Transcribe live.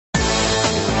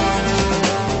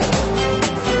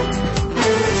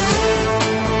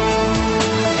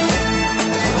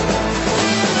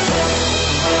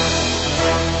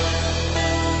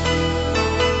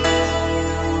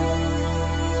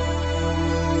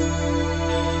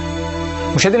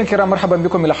مشاهدينا الكرام، مرحبا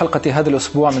بكم إلى حلقة هذا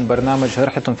الأسبوع من برنامج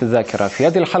رحلة في الذاكرة. في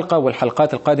هذه الحلقة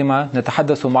والحلقات القادمة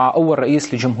نتحدث مع أول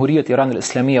رئيس لجمهورية إيران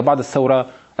الإسلامية بعد الثورة،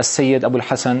 السيد أبو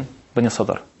الحسن بني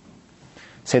صدر.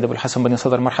 سيد أبو الحسن بني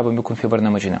صدر، مرحبا بكم في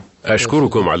برنامجنا.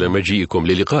 أشكركم على مجيئكم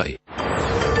للقائي.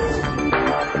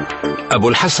 أبو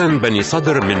الحسن بني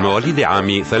صدر من مواليد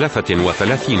عام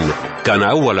 33 كان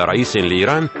أول رئيس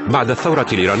لإيران بعد الثورة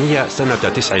الإيرانية سنة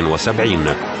 79.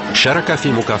 شارك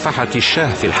في مكافحة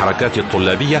الشاه في الحركات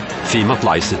الطلابية في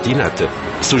مطلع الستينات.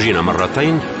 سجن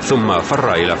مرتين ثم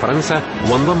فر إلى فرنسا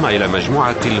وانضم إلى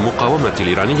مجموعة المقاومة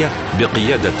الإيرانية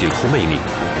بقيادة الخميني.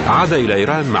 عاد إلى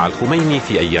إيران مع الخميني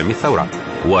في أيام الثورة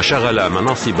وشغل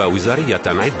مناصب وزارية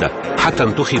عدة حتى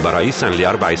انتخب رئيسا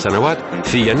ل4 سنوات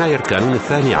في يناير كانون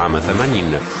الثاني عام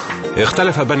 80.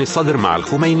 اختلف بني الصدر مع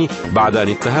الخميني بعد أن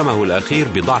اتهمه الأخير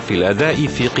بضعف الأداء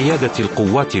في قيادة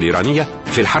القوات الإيرانية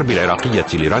في الحرب العراقية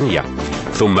الإيرانية،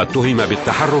 ثم اتهم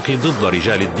بالتحرك ضد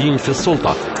رجال الدين في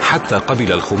السلطة حتى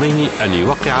قبل الخميني أن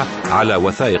يوقع على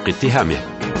وثائق اتهامه.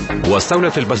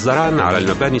 واستولت البزدران على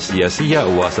المباني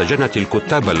السياسية وسجنت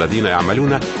الكتاب الذين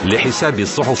يعملون لحساب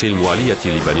الصحف الموالية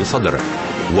لبني صدر.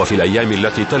 وفي الأيام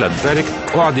التي تلت ذلك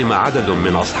أعدم عدد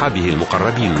من أصحابه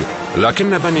المقربين،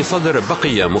 لكن بني صدر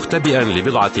بقي مختبئا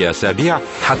لبضعة أسابيع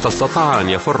حتى استطاع أن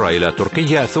يفر إلى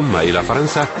تركيا ثم إلى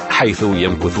فرنسا حيث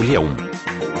يمكث اليوم.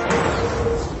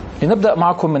 لنبدأ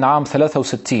معكم من عام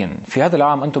 63. في هذا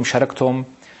العام أنتم شاركتم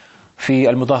في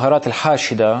المظاهرات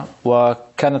الحاشدة،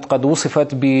 وكانت قد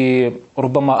وصفت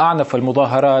بربما أعنف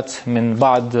المظاهرات من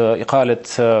بعد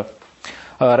إقالة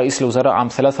رئيس الوزراء عام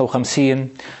 53.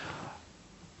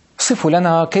 صفوا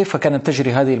لنا كيف كانت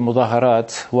تجري هذه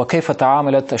المظاهرات وكيف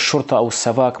تعاملت الشرطة أو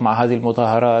السباك مع هذه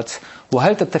المظاهرات،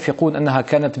 وهل تتفقون أنها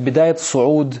كانت بداية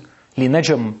صعود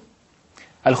لنجم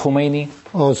الخميني؟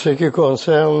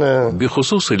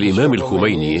 بخصوص الإمام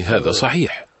الخميني هذا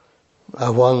صحيح.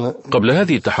 قبل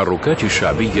هذه التحركات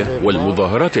الشعبية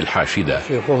والمظاهرات الحاشدة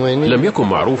لم يكن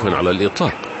معروفا على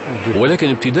الإطلاق، ولكن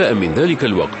ابتداء من ذلك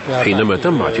الوقت حينما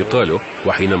تم اعتقاله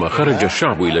وحينما خرج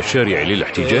الشعب إلى الشارع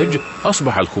للاحتجاج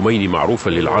أصبح الخميني معروفا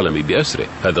للعالم بأسره.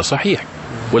 هذا صحيح،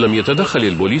 ولم يتدخل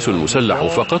البوليس المسلح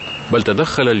فقط بل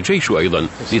تدخل الجيش أيضا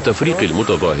لتفريق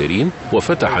المتظاهرين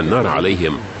وفتح النار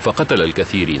عليهم فقتل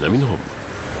الكثيرين منهم.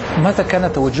 ماذا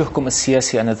كان توجهكم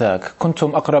السياسي آنذاك؟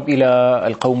 كنتم أقرب إلى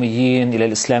القوميين، إلى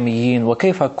الإسلاميين،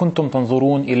 وكيف كنتم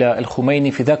تنظرون إلى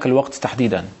الخميني في ذاك الوقت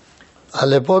تحديدا؟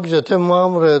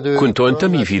 كنت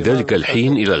أنتمي في ذلك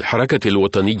الحين إلى الحركة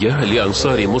الوطنية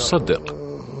لأنصار مصدق.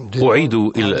 أعيد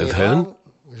إلى الأذهان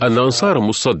أن أنصار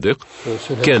مصدق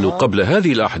كانوا قبل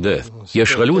هذه الأحداث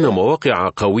يشغلون مواقع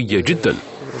قوية جدا،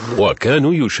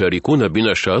 وكانوا يشاركون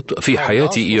بنشاط في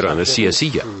حياة إيران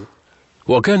السياسية،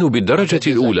 وكانوا بالدرجة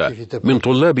الأولى من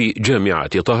طلاب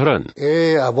جامعة طهران.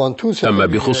 أما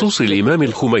بخصوص الإمام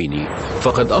الخميني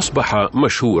فقد أصبح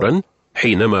مشهورا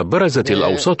حينما برزت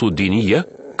الأوساط الدينية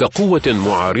كقوة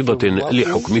معارضة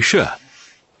لحكم الشاه،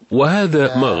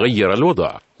 وهذا ما غير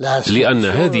الوضع، لأن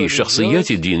هذه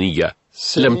الشخصيات الدينية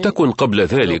لم تكن قبل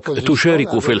ذلك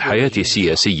تشارك في الحياة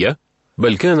السياسية،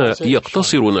 بل كان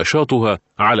يقتصر نشاطها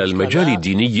على المجال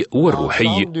الديني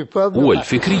والروحي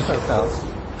والفكري.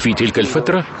 في تلك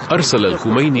الفترة أرسل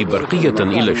الخميني برقية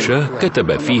إلى الشاه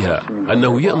كتب فيها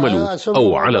أنه يأمل،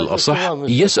 أو على الأصح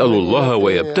يسأل الله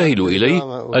ويبتهل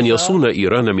إليه أن يصون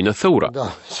إيران من الثورة.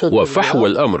 وفحوى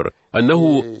الأمر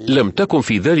أنه لم تكن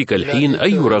في ذلك الحين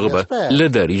أي رغبة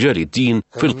لدى رجال الدين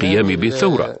في القيام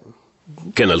بالثورة.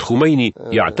 كان الخميني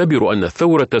يعتبر أن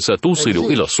الثورة ستوصل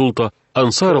إلى السلطة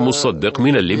أنصار مصدق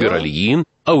من الليبراليين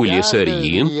أو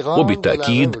اليساريين،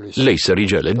 وبالتأكيد ليس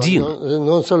رجال الدين.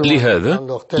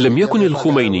 لهذا لم يكن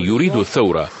الخميني يريد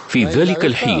الثورة في ذلك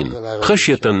الحين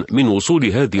خشية من وصول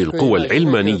هذه القوى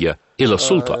العلمانية إلى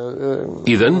السلطة.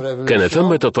 إذن كان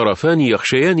ثمة طرفان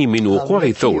يخشيان من وقوع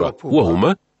الثورة،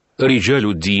 وهما رجال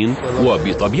الدين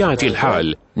وبطبيعة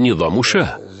الحال نظام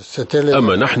الشاه.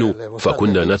 أما نحن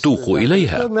فكنا نتوق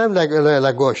إليها.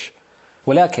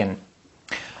 ولكن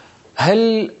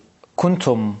هل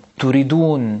كنتم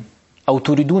تريدون أو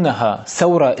تريدونها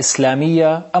ثورة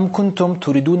إسلامية، أم كنتم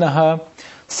تريدونها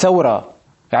ثورة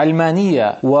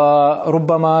علمانية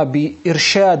وربما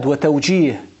بإرشاد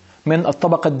وتوجيه من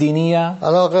الطبقة الدينية؟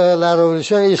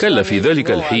 كلا، في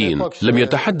ذلك الحين لم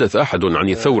يتحدث أحد عن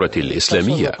الثورة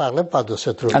الإسلامية.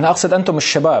 أنا أقصد أنتم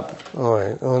الشباب.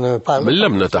 بل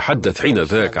لم نتحدث حين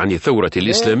ذاك عن الثورة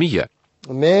الإسلامية.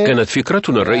 كانت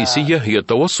فكرتنا الرئيسية هي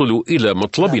التوصل إلى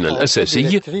مطلبنا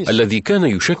الأساسي الذي كان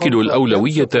يشكل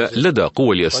الأولوية لدى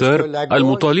قوى اليسار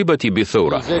المطالبة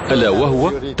بالثورة، ألا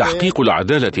وهو تحقيق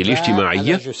العدالة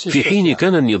الاجتماعية، في حين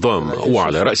كان النظام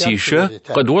وعلى رأسه الشاه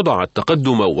قد وضع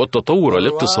التقدم والتطور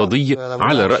الاقتصادي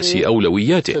على رأس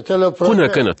أولوياته. هنا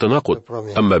كان التناقض.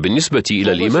 أما بالنسبة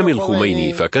إلى الإمام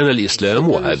الخميني فكان الإسلام،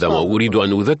 وهذا ما أريد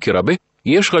أن أذكر به،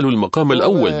 يشغل المقام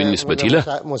الأول بالنسبة له،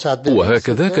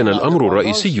 وهكذا كان الأمر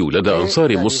الرئيسي لدى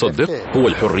أنصار مصدق هو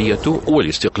الحرية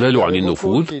والاستقلال عن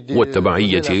النفوذ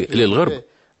والتبعية للغرب،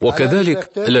 وكذلك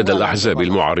لدى الأحزاب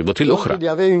المعارضة الأخرى.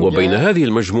 وبين هذه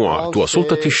المجموعة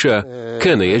وسلطة الشاه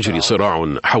كان يجري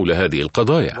صراع حول هذه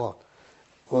القضايا.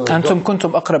 أنتم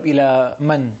كنتم أقرب إلى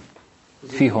من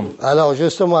فيهم؟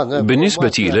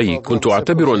 بالنسبة إلي كنت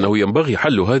أعتبر أنه ينبغي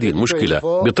حل هذه المشكلة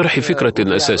بطرح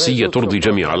فكرة أساسية ترضي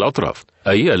جميع الأطراف،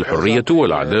 أي الحرية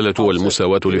والعدالة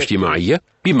والمساواة الاجتماعية،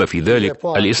 بما في ذلك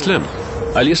الإسلام.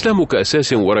 الإسلام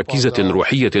كأساس وركيزة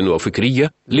روحية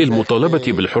وفكرية للمطالبة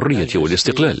بالحرية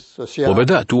والاستقلال.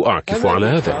 وبدأت أعكف على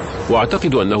هذا،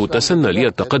 وأعتقد أنه تسنى لي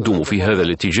التقدم في هذا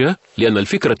الاتجاه، لأن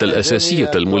الفكرة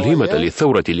الأساسية الملهمة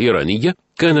للثورة الإيرانية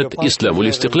كانت إسلام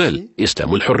الاستقلال،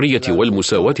 إسلام الحرية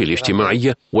والمساواة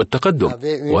الاجتماعية والتقدم،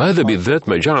 وهذا بالذات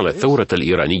ما جعل الثورة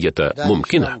الإيرانية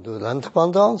ممكنة.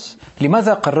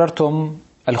 لماذا قررتم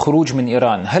الخروج من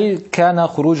إيران؟ هل كان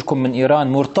خروجكم من إيران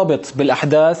مرتبط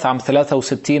بالأحداث عام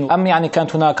 63 أم يعني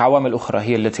كانت هناك عوامل أخرى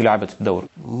هي التي لعبت الدور؟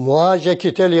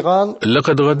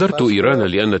 لقد غادرت إيران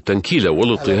لأن التنكيل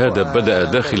والاضطهاد بدأ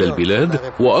داخل البلاد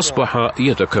وأصبح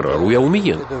يتكرر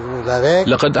يوميا.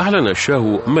 لقد أعلن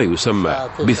الشاه ما يسمى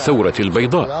بالثورة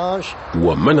البيضاء،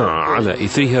 ومنع على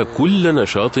إثرها كل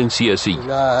نشاط سياسي.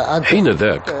 حين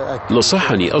ذاك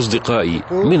نصحني أصدقائي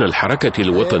من الحركة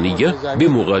الوطنية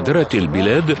بمغادرة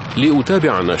البلاد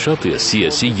لأتابع النشاط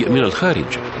السياسي من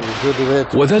الخارج،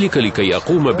 وذلك لكي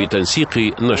أقوم بتنسيق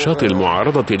نشاط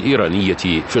المعارضة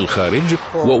الإيرانية في الخارج،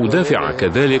 وأدافع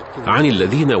كذلك عن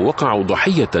الذين وقعوا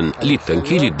ضحية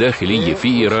للتنكيل الداخلي في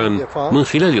إيران من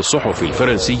خلال الصحف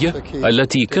الفرنسية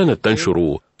التي كانت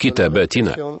تنشر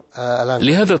كتاباتنا.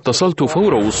 لهذا اتصلت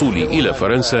فور وصولي إلى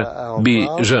فرنسا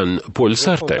بجان بول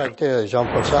سارتر.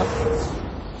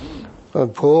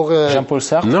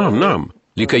 نعم،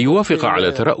 لكي يوافق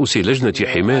على ترأس لجنة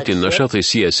حماية النشاط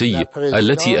السياسي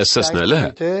التي أسسنا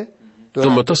لها.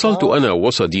 ثم اتصلت أنا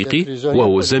وصديقي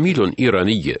وهو زميل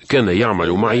إيراني كان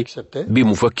يعمل معي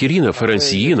بمفكرين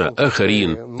فرنسيين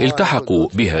آخرين التحقوا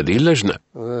بهذه اللجنة.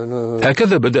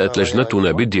 هكذا بدأت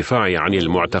لجنتنا بالدفاع عن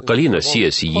المعتقلين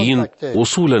السياسيين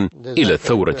وصولا إلى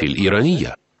الثورة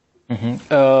الإيرانية.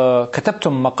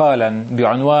 كتبتم مقالا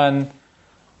بعنوان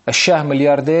الشاه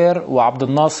ملياردير وعبد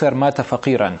الناصر مات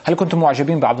فقيرا. هل كنتم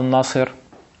معجبين بعبد الناصر؟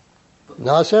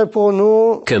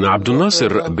 كان عبد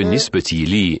الناصر بالنسبة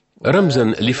لي رمزا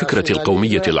لفكرة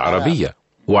القومية العربية،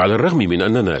 وعلى الرغم من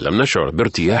أننا لم نشعر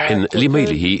بارتياح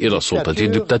لميله إلى السلطة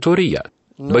الدكتاتورية،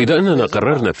 بيد أننا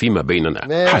قررنا فيما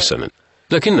بيننا حسنا،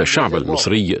 لكن الشعب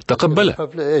المصري تقبله.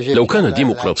 لو كان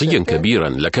ديمقراطيا كبيرا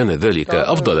لكان ذلك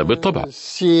أفضل بالطبع،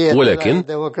 ولكن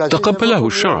تقبله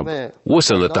الشعب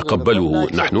وسنتقبله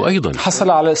نحن أيضا. حصل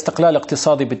على استقلال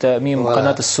اقتصادي بتأميم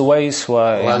قناة السويس،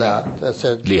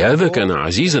 لهذا كان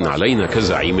عزيزا علينا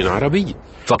كزعيم عربي،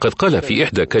 فقد قال في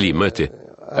إحدى كلماته: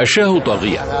 الشاه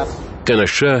طاغية. كان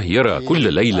الشاه يرى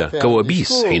كل ليلة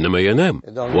كوابيس حينما ينام،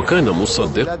 وكان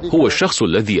مصدق هو الشخص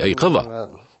الذي أيقظه،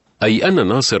 أي أن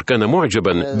ناصر كان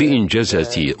معجبا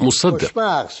بإنجازات مصدق.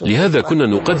 لهذا كنا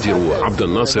نقدر عبد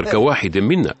الناصر كواحد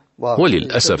منا،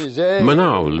 وللأسف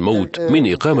منعه الموت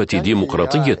من إقامة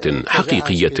ديمقراطية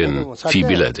حقيقية في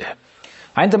بلاده.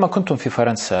 عندما كنتم في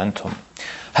فرنسا أنتم،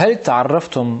 هل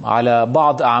تعرفتم على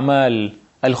بعض أعمال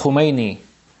الخميني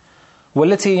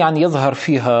والتي يظهر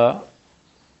فيها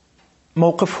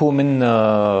موقفه من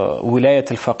ولاية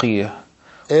الفقيه؟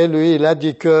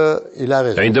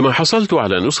 عندما حصلت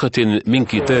على نسخة من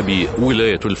كتاب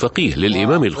ولاية الفقيه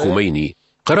للإمام الخميني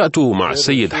قرأته مع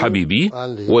السيد حبيبي،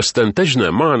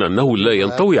 واستنتجنا معا أنه لا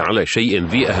ينطوي على شيء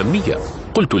ذي أهمية.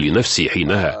 قلت لنفسي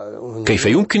حينها: كيف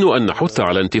يمكن أن نحث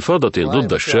على انتفاضة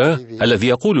ضد الشاه الذي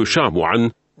يقول الشعب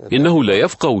عنه إنه لا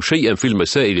يفقه شيئا في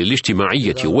المسائل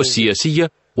الاجتماعية والسياسية،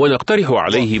 ونقترح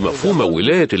عليه مفهوم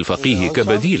ولاية الفقيه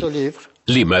كبديل؟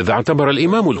 لماذا اعتبر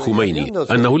الإمام الخميني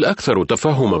أنه الأكثر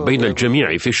تفاهما بين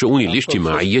الجميع في الشؤون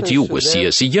الاجتماعية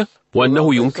والسياسية،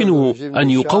 وأنه يمكنه أن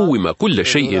يقوم كل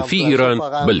شيء في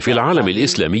إيران بل في العالم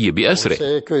الإسلامي بأسره؟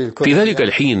 في ذلك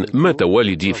الحين مات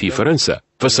والدي في فرنسا،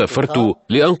 فسافرت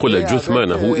لأنقل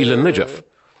جثمانه إلى النجف،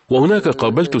 وهناك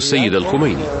قابلت السيد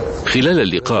الخميني. خلال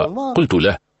اللقاء قلت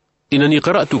له: إنني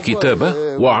قرأت كتابه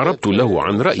وأعربت له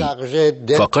عن رأيي،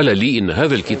 فقال لي إن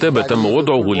هذا الكتاب تم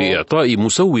وضعه لإعطاء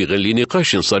مسوغ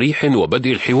لنقاش صريح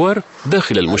وبدء الحوار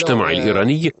داخل المجتمع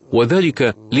الإيراني،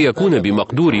 وذلك ليكون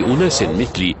بمقدور أناس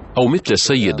مثلي أو مثل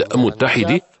السيد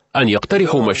متحدي أن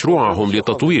يقترحوا مشروعهم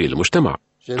لتطوير المجتمع.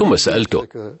 ثم سألته: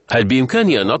 هل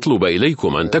بإمكاني أن أطلب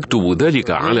إليكم أن تكتبوا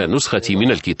ذلك على نسخة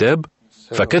من الكتاب؟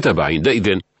 فكتب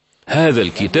عندئذ: هذا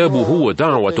الكتاب هو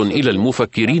دعوة إلى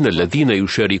المفكرين الذين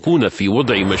يشاركون في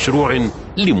وضع مشروع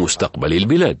لمستقبل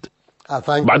البلاد.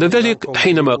 بعد ذلك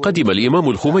حينما قدم الإمام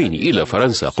الخميني إلى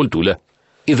فرنسا قلت له: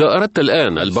 إذا أردت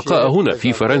الآن البقاء هنا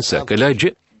في فرنسا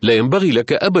كلاجئ لا ينبغي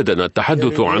لك أبدا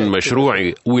التحدث عن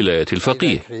مشروع ولاية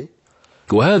الفقيه،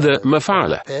 وهذا ما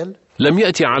فعله. لم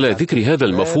يأتي على ذكر هذا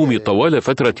المفهوم طوال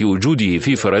فترة وجوده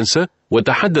في فرنسا،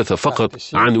 وتحدث فقط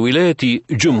عن ولاية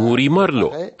جمهوري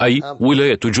مارلو، أي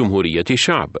ولاية جمهورية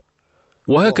الشعب.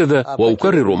 وهكذا،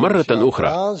 وأكرر مرة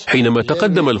أخرى، حينما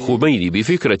تقدم الخميني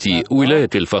بفكرة ولاية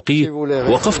الفقيه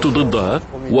وقفت ضدها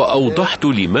وأوضحت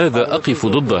لماذا أقف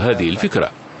ضد هذه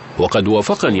الفكرة، وقد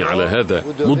وافقني على هذا،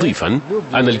 مضيفا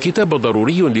أن الكتاب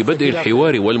ضروري لبدء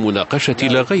الحوار والمناقشة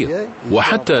لا غير،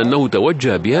 وحتى أنه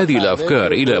توجه بهذه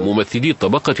الأفكار إلى ممثلي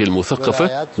الطبقة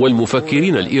المثقفة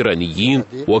والمفكرين الإيرانيين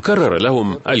وكرر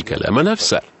لهم الكلام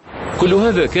نفسه. كل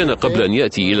هذا كان قبل أن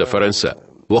يأتي إلى فرنسا،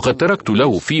 وقد تركت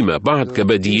له فيما بعد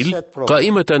كبديل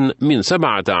قائمة من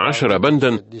 17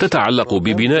 بندا تتعلق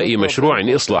ببناء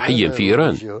مشروع إصلاحي في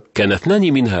إيران. كان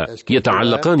 2 منها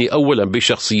يتعلقان أولا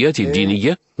بالشخصيات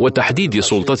الدينية وتحديد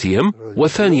سلطتهم،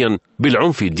 وثانيا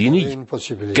بالعنف الديني.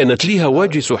 كانت لي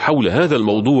هواجس حول هذا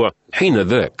الموضوع حين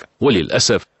ذاك،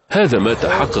 وللأسف هذا ما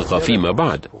تحقق فيما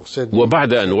بعد.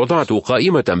 وبعد أن وضعت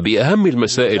قائمة بأهم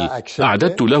المسائل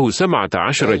أعددت له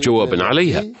 17 جوابا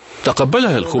عليها،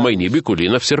 تقبلها الخميني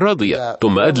بكل نفس راضية،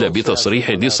 ثم أدلى بتصريح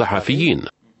للصحفيين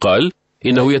قال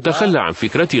إنه يتخلى عن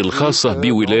فكرته الخاصة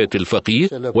بولاية الفقيه،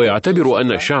 ويعتبر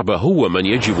أن الشعب هو من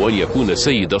يجب أن يكون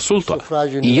سيد السلطة.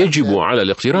 يجب على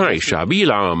الاقتراع الشعبي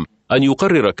العام أن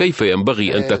يقرر كيف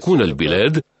ينبغي أن تكون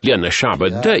البلاد، لأن الشعب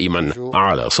دائما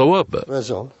على صواب.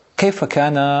 كيف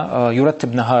كان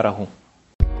يرتب نهاره؟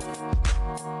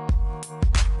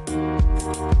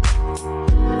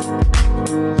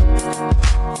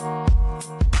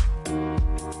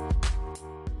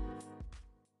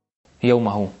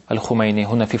 يومه الخميني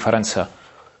هنا في فرنسا.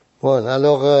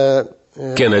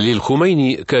 كان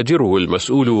للخميني كادره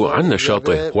المسؤول عن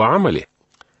نشاطه وعمله،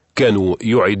 كانوا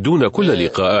يعدون كل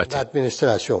لقاءاته.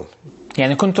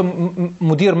 يعني كنتم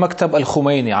مدير مكتب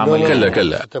الخميني عمليا؟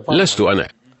 كلا، لست أنا،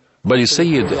 بل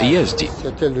السيد يازدي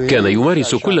كان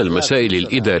يمارس كل المسائل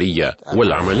الإدارية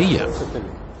والعملية.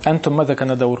 أنتم ماذا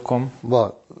كان دوركم؟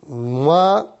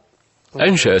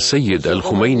 أنشأ السيد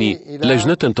الخميني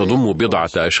لجنة تضم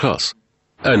 10 أشخاص،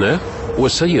 أنا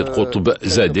والسيد قطب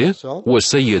زاده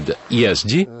والسيد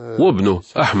يازدي وابنه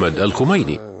أحمد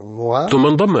الخميني، ثم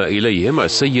انضم إليهم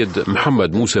السيد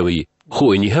محمد موسوي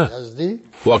خوئنها.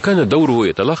 وكان دوره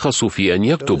يتلخص في أن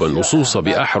يكتب النصوص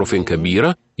بأحرف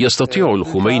كبيرة يستطيع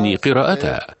الخميني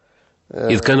قراءتها،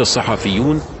 إذ كان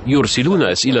الصحفيون يرسلون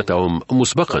أسئلتهم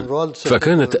مسبقا،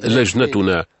 فكانت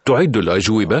لجنتنا تعد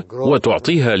الأجوبة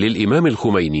وتعطيها للإمام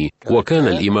الخميني، وكان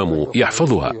الإمام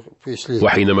يحفظها.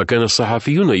 وحينما كان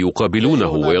الصحفيون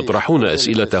يقابلونه ويطرحون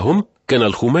أسئلتهم، كان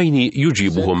الخميني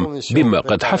يجيبهم بما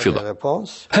قد حفظ.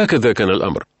 هكذا كان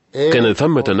الأمر. كان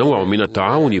ثمة نوع من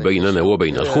التعاون بيننا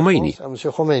وبين الخميني.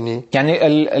 يعني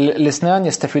الاثنان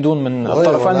يستفيدون من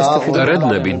الطرفين يستفيدون.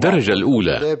 أردنا بالدرجة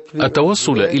الأولى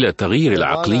التوصل إلى تغيير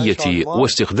العقلية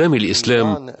واستخدام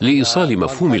الإسلام لإيصال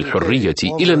مفهوم الحرية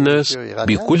إلى الناس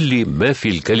بكل ما في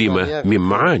الكلمة من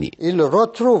معاني.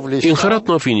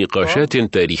 انخرطنا في نقاشات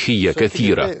تاريخية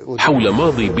كثيرة حول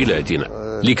ماضي بلادنا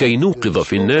لكي نوقظ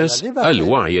في الناس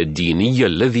الوعي الديني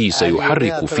الذي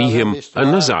سيحرك فيهم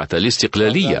النزعة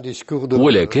الاستقلالية،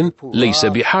 ولكن ليس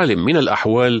بحال من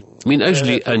الأحوال من أجل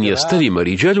أن يستلم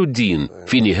رجال الدين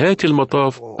في نهاية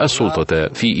المطاف السلطة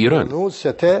في إيران.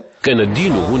 كان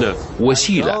الدين هنا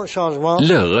وسيلة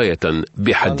لا غاية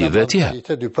بحد ذاتها.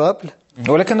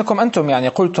 ولكنكم أنتم يعني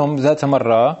قلتم ذات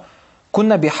مرة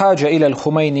كنا بحاجة إلى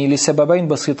الخميني لسببين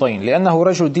بسيطين: لأنه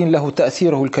رجل دين له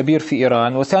تأثيره الكبير في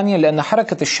إيران، وثانيا لأن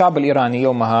حركة الشعب الإيراني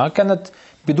يومها كانت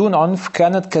بدون عنف،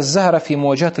 كانت كالزهرة في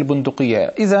مواجهة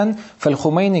البندقية. إذن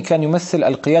فالخميني كان يمثل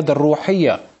القيادة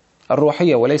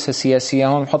الروحية وليس السياسية.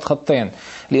 هون نحط خطين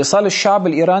لإيصال الشعب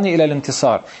الإيراني إلى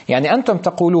الانتصار. يعني أنتم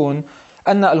تقولون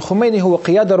أن الخميني هو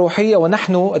قيادة روحية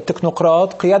ونحن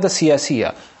التكنوقراط قيادة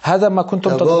سياسية. هذا ما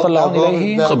كنتم تتطلعون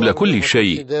إليه؟ قبل كل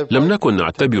شيء لم نكن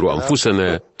نعتبر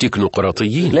أنفسنا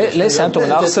تكنوقراطيين. ليس أنتم،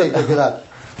 أنا أقصد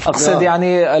أقصد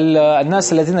يعني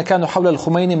الناس الذين كانوا حول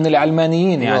الخميني من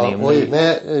العلمانيين يعني.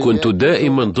 كنت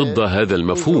دائما ضد هذا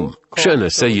المفهوم شأن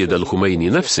السيد الخميني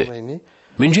نفسه.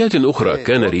 من جهة أخرى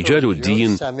كان رجال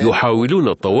الدين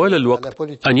يحاولون طوال الوقت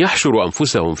أن يحشروا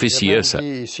أنفسهم في السياسة.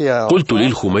 قلت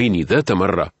للخميني ذات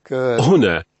مرة: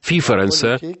 هنا في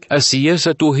فرنسا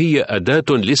السياسة هي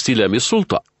أداة لاستلام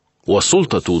السلطة،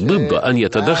 والسلطة ضد أن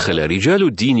يتدخل رجال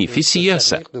الدين في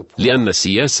السياسة، لأن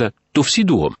السياسة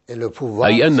تفسدهم،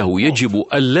 أي أنه يجب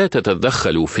ألا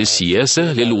تتدخلوا في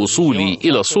السياسة للوصول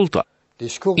إلى السلطة.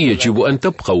 يجب أن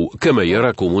تبقوا كما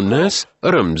يراكم الناس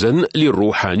رمزا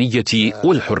للروحانية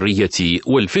والحرية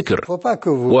والفكر،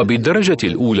 وبالدرجة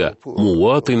الأولى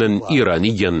مواطنا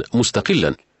إيرانيا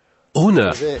مستقلا.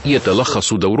 هنا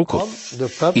يتلخص دوركم.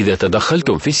 إذا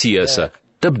تدخلتم في السياسة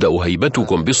تبدأ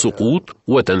هيبتكم بالسقوط،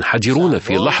 وتنحدرون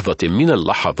في لحظة من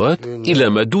اللحظات إلى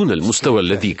ما دون المستوى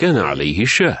الذي كان عليه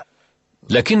الشاه.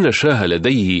 لكن الشاه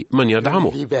لديه من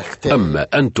يدعمه، أما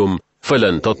أنتم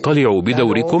فلن تطلعوا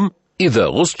بدوركم إذا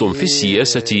غصتم في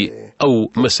السياسة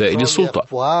أو مسائل السلطة.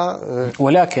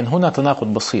 ولكن هنا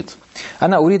تناقض بسيط.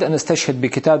 أنا أريد أن أستشهد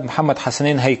بكتاب محمد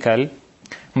حسنين هيكل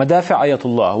مدافع آية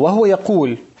الله، وهو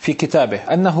يقول في كتابه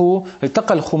أنه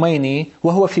التقى الخميني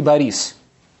وهو في باريس.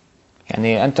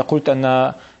 يعني أنت قلت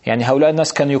أن يعني هؤلاء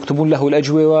الناس كانوا يكتبون له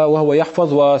الأجوبة وهو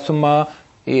يحفظ وثم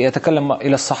يتكلم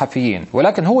إلى الصحفيين،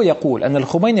 ولكن هو يقول أن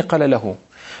الخميني قال له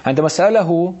عندما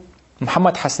سأله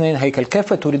محمد حسنين هيكل: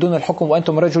 كيف تريدون الحكم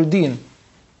وأنتم رجل دين؟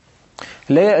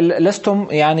 لستم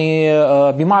يعني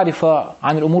بمعرفة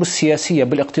عن الأمور السياسية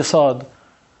بالاقتصاد.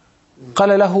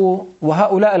 قال له: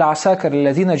 وهؤلاء العساكر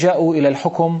الذين جاءوا إلى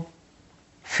الحكم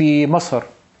في مصر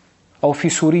أو في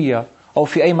سوريا أو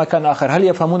في أي مكان آخر، هل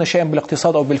يفهمون شيئا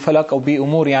بالاقتصاد أو بالفلك أو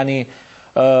بأمور يعني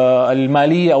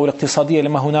المالية أو الاقتصادية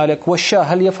لما هنالك؟ والشاه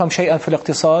هل يفهم شيئا في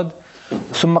الاقتصاد؟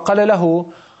 ثم قال له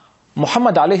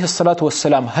محمد عليه الصلاة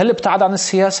والسلام: هل ابتعد عن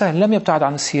السياسة؟ لم يبتعد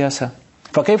عن السياسة،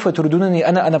 فكيف تريدونني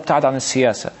أنا ابتعد عن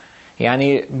السياسة؟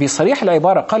 يعني بصريح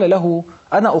العبارة قال له: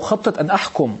 أنا أخطط أن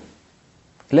أحكم،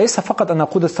 ليس فقط أن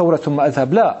أقود الثورة ثم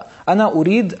أذهب، لا، أنا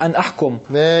أريد أن أحكم.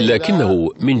 لكنه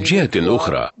من جهة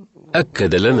أخرى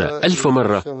أكد لنا 1000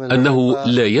 مرة أنه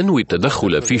لا ينوي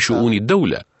التدخل في شؤون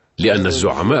الدولة، لأن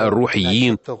الزعماء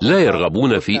الروحيين لا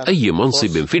يرغبون في أي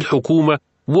منصب في الحكومة،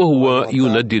 وهو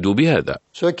يندد بهذا.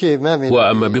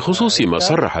 وأما بخصوص ما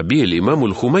صرح به الإمام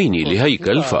الخميني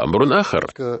لهيكل فأمر آخر،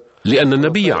 لأن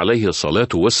النبي عليه الصلاة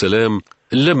والسلام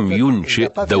لم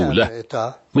ينشئ دولة.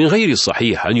 من غير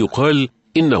الصحيح أن يقال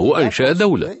إنه أنشأ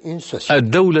دولة.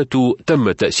 الدولة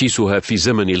تم تأسيسها في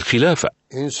زمن الخلافة.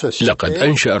 لقد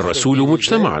أنشأ الرسول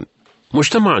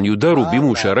مجتمعا يدار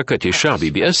بمشاركة الشعب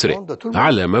بأسره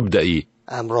على مبدأ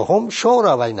أمرهم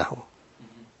شورى بينهم.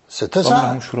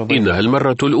 إنها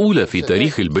المرة الأولى في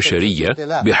تاريخ البشرية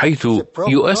بحيث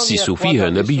يؤسس فيها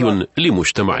نبي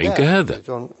لمجتمع كهذا.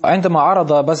 عندما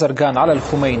عرض بازرغان على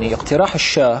الخميني اقتراح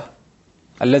الشاه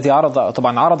الذي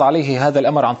عرض عليه هذا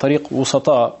الأمر عن طريق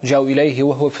وسطاء جاءوا إليه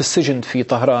وهو في السجن في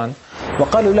طهران،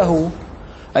 وقالوا له: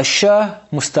 الشاه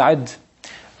مستعد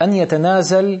أن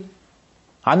يتنازل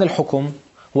عن الحكم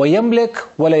ويملك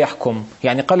ولا يحكم،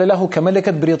 يعني قال له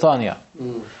كملكة بريطانيا.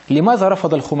 لماذا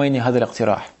رفض الخميني هذا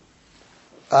الاقتراح؟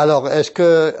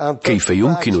 كيف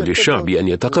يمكن للشعب أن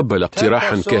يتقبل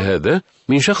اقتراحا كهذا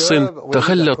من شخص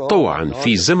تخلى طوعا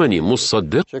في زمن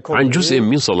مصدق عن جزء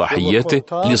من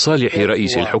صلاحياته لصالح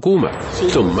رئيس الحكومة،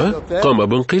 ثم قام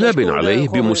بانقلاب عليه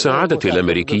بمساعدة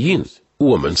الأمريكيين؟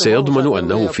 ومن سيضمن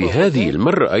أنه في هذه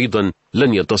المرة أيضا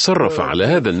لن يتصرف على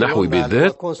هذا النحو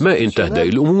بالذات ما إن تهدأ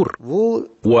الأمور،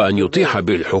 وأن يطيح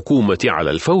بالحكومة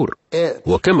على الفور؟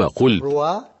 وكما قلت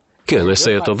كان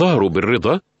سيتظاهر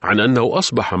بالرضا عن أنه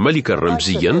أصبح ملكا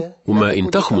رمزيا، وما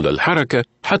إن تخمد الحركة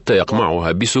حتى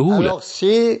يقمعها بسهولة،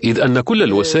 إذ أن كل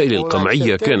الوسائل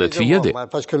القمعية كانت في يده.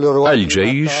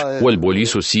 الجيش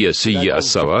والبوليس السياسي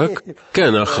السواك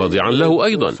كان خاضعا له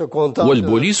أيضا،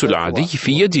 والبوليس العادي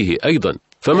في يده أيضا.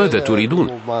 فماذا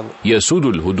تريدون؟ يسود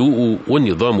الهدوء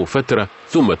والنظام فترة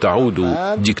ثم تعود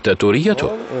ديكتاتوريته.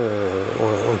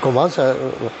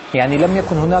 يعني لم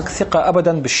يكن هناك ثقة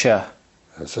أبدا بالشاه.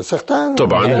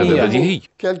 طبعا هذا بديهي.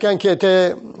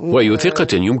 وأي ثقة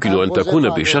يمكن أن تكون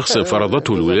بشخص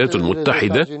فرضته الولايات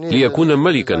المتحدة ليكون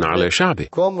ملكا على شعبه؟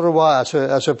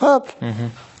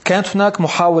 كانت هناك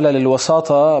محاولة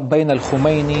للوساطة بين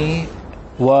الخميني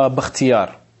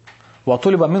وباختيار،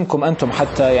 وطلب منكم أنتم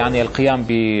حتى يعني القيام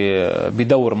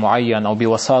بدور معين أو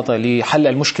بوساطة لحل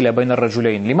المشكلة بين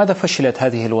الرجلين. لماذا فشلت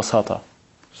هذه الوساطة؟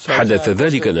 حدث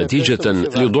ذلك نتيجة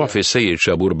لضعف السيد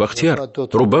شابور بختيار،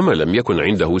 ربما لم يكن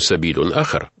عنده سبيل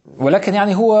آخر. ولكن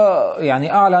يعني هو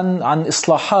يعني أعلن عن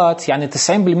إصلاحات يعني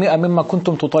 90% مما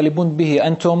كنتم تطالبون به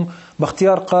أنتم.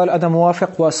 باختيار قال أنا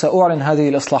موافق وسأعلن هذه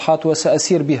الإصلاحات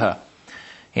وسأسير بها.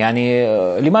 يعني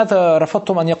لماذا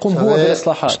رفضتم أن يقوم هو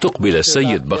بالإصلاحات؟ استقبل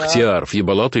السيد باختيار في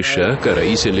بلاط الشاه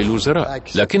كرئيس للوزراء،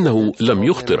 لكنه لم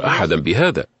يخطر أحدا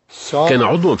بهذا. كان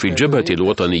عضوا في الجبهة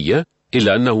الوطنية،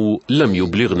 إلا أنه لم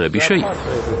يبلغنا بشيء.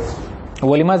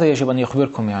 ولماذا يجب أن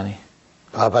يخبركم يعني؟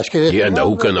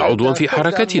 لأنه كان عضوا في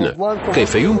حركتنا.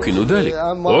 كيف يمكن ذلك؟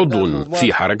 عضو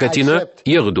في حركتنا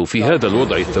يغدو في هذا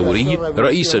الوضع الثوري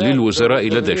رئيسا للوزراء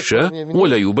لدى الشاه،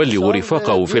 ولا يبلغ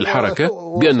رفاقه في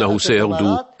الحركة بأنه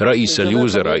سيغدو رئيسا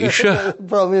لوزراء الشاه.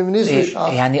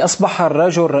 يعني أصبح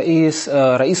الرجل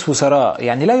رئيس وزراء،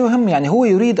 يعني لا يهم، يعني هو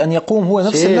يريد أن يقوم، هو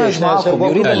نفس النهج معكم،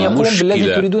 يريد أن يقوم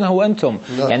بالذي تريدونه أنتم.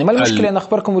 يعني ما المشكلة أن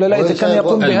أخبركم ولا لا إذا كان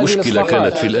يقوم بهذه الإصلاحات؟ المشكلة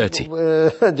كانت في الآتي: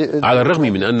 على الرغم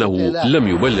من أنه لم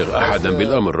يبلغ أحدا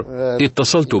بالأمر،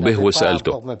 اتصلت به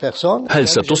وسألته: هل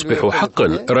ستصبح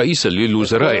حقا رئيسا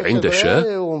للوزراء عند الشاه؟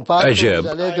 أجاب: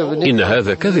 إن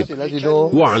هذا كذب.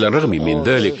 وعلى الرغم من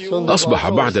ذلك أصبح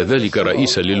بعد ذلك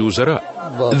رئيسا للوزراء.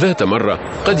 ذات مرة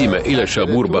قدم إلى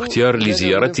شابور باختيار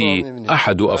لزيارة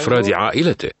أحد أفراد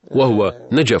عائلته، وهو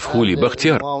نجف هولي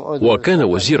باختيار، وكان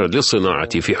وزيرا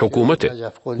للصناعة في حكومته.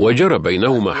 وجرى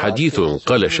بينهما حديث.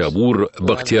 قال شابور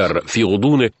باختيار في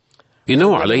غضونه: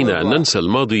 إنه علينا أن ننسى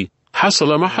الماضي،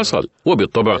 حصل ما حصل.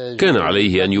 وبالطبع كان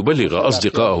عليه أن يبلغ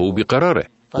أصدقائه بقراره،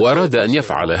 وأراد أن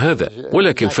يفعل هذا،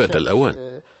 ولكن فات الأوان.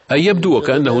 أي يبدو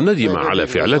وكأنه ندم على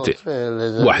فعلته.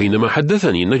 وحينما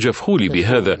حدثني نجف هولي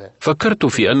بهذا، فكرت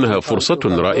في أنها فرصة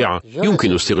رائعة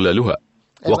يمكن استغلالها.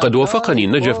 وقد وافقني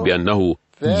نجف بأنه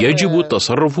يجب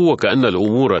التصرف وكأن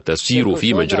الأمور تسير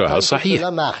في مجراها الصحيح.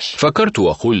 فكرت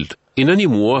وقلت: إنني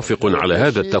موافق على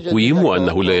هذا التقويم،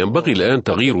 وأنه لا ينبغي الآن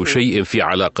تغيير شيء في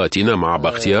علاقاتنا مع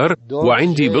باختيار،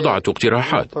 وعندي بضعة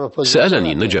اقتراحات.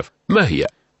 سألني نجف: ما هي؟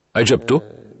 أجبته: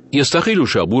 يستقيل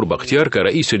شابور باختيار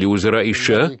كرئيس لوزراء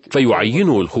الشاه،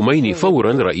 فيعينه الخميني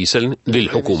فورا رئيسا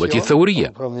للحكومة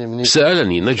الثورية.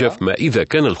 سألني نجف: ما إذا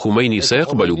كان الخميني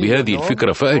سيقبل بهذه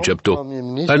الفكرة؟ فأجبته: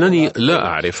 أنني لا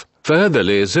أعرف، فهذا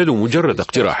لا يزال مجرد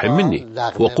اقتراح مني.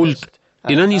 وقلت: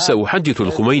 إنني سأحدث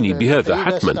الخميني بهذا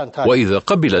حتما، وإذا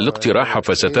قبل الاقتراح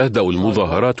فستهدأ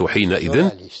المظاهرات حينئذ،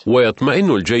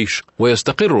 ويطمئن الجيش،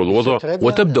 ويستقر الوضع،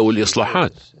 وتبدأ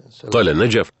الإصلاحات. قال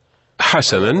نجف: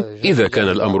 حسنا، إذا كان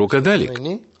الأمر كذلك.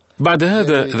 بعد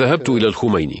هذا ذهبت إلى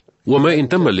الخميني، وما إن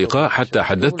تم اللقاء حتى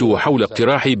حدثته حول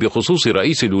اقتراحي بخصوص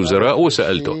رئيس الوزراء،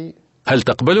 وسألته: هل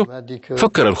تقبله؟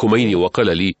 فكر الخميني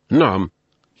وقال لي: نعم.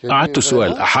 أعدت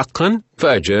السؤال: أحقا؟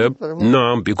 فأجاب: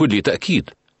 نعم بكل تأكيد.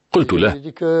 قلت له: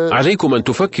 عليكم أن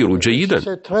تفكروا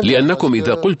جيدا، لأنكم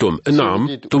إذا قلتم نعم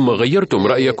ثم غيرتم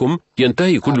رأيكم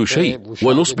ينتهي كل شيء،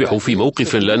 ونصبح في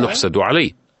موقف لا نحسد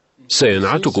عليه.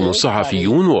 سينعتكم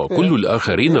الصحفيون وكل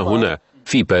الآخرين هنا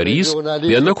في باريس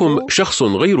بأنكم شخص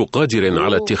غير قادر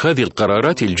على اتخاذ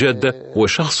القرارات الجادة،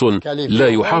 وشخص لا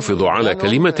يحافظ على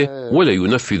كلمته ولا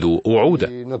ينفذ وعوده.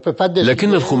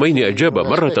 لكن الخميني أجاب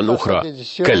مرة أخرى: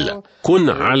 كلا، كن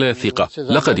على ثقة،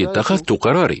 لقد اتخذت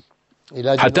قراري.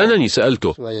 حتى أنني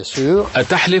سألته: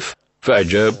 أتحلف؟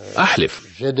 فأجاب: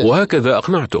 أحلف. وهكذا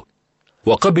أقنعته،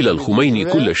 وقبل الخميني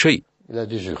كل شيء.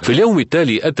 في اليوم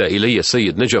التالي أتى إلي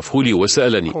السيد نجف هولي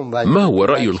وسألني: ما هو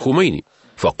رأي الخميني؟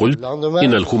 فقلت: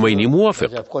 إن الخميني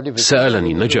موافق.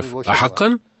 سألني نجف: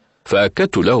 أحقا؟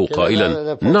 فأكدت له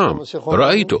قائلا: نعم،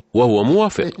 رأيته وهو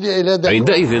موافق.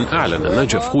 عندئذ أعلن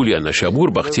نجف هولي أن شابور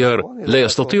باختيار لا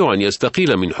يستطيع أن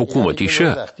يستقيل من حكومة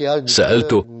الشاه.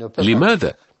 سألته: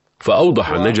 لماذا؟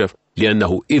 فأوضح نجف: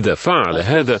 لأنه إذا فعل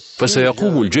هذا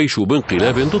فسيقوم الجيش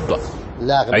بانقلاب ضده.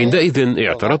 عندئذ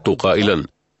اعترضت قائلا: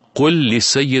 قل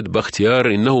للسيد باختيار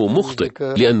إنه مخطئ،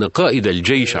 لأن قائد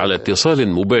الجيش على اتصال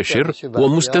مباشر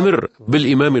ومستمر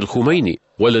بالإمام الخميني،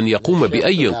 ولن يقوم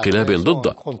بأي انقلاب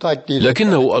ضده.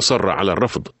 لكنه أصر على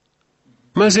الرفض.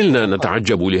 ما زلنا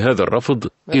نتعجب لهذا الرفض،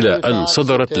 إلى أن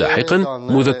صدرت لاحقا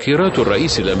مذكرات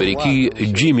الرئيس الأمريكي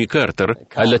جيمي كارتر،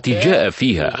 التي جاء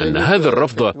فيها أن هذا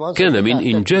الرفض كان من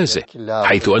إنجازه،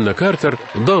 حيث أن كارتر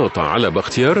ضغط على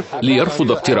باختيار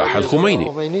ليرفض اقتراح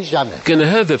الخميني. كان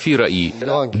هذا في رأيي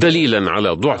دليلا على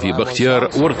ضعف باختيار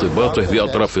وارتباطه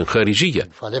بأطراف خارجية.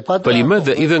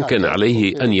 فلماذا إذا كان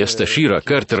عليه أن يستشير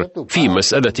كارتر في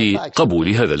مسألة قبول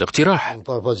هذا الاقتراح؟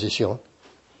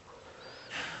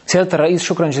 سيادة الرئيس،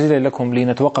 شكرا جزيلا لكم.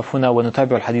 لنتوقف هنا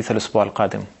ونتابع الحديث الأسبوع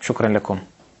القادم. شكرا لكم.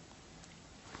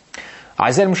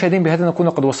 أعزائي المشاهدين، بهذا نكون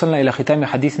قد وصلنا إلى ختام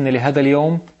حديثنا لهذا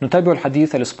اليوم. نتابع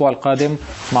الحديث الأسبوع القادم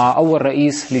مع أول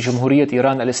رئيس لجمهورية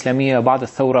إيران الإسلامية بعد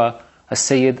الثورة،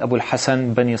 السيد أبو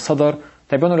الحسن بني صدر.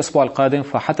 تابعونا الأسبوع القادم،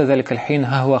 فحتى ذلك الحين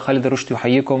ها هو خالد رشدي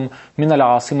يحييكم من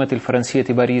العاصمة الفرنسية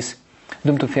باريس.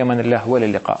 دمتم في أمان الله وإلى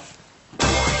اللقاء.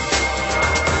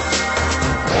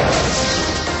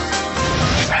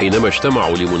 حينما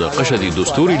اجتمعوا لمناقشة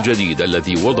الدستور الجديد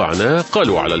الذي وضعناه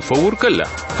قالوا على الفور كلا،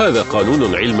 هذا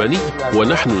قانون علماني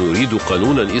ونحن نريد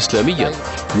قانونا إسلاميا.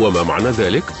 وما معنى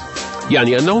ذلك؟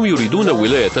 يعني أنهم يريدون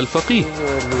ولاية الفقيه.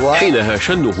 حينها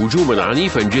شنوا هجوما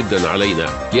عنيفا جدا علينا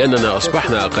لأننا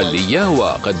أصبحنا أقلية،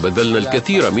 وقد بذلنا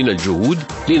الكثير من الجهود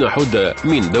لنحد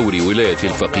من دور ولاية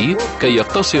الفقيه كي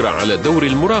يقتصر على دور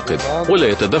المراقب ولا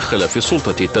يتدخل في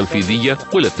السلطة التنفيذية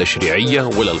ولا التشريعية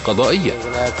ولا القضائية.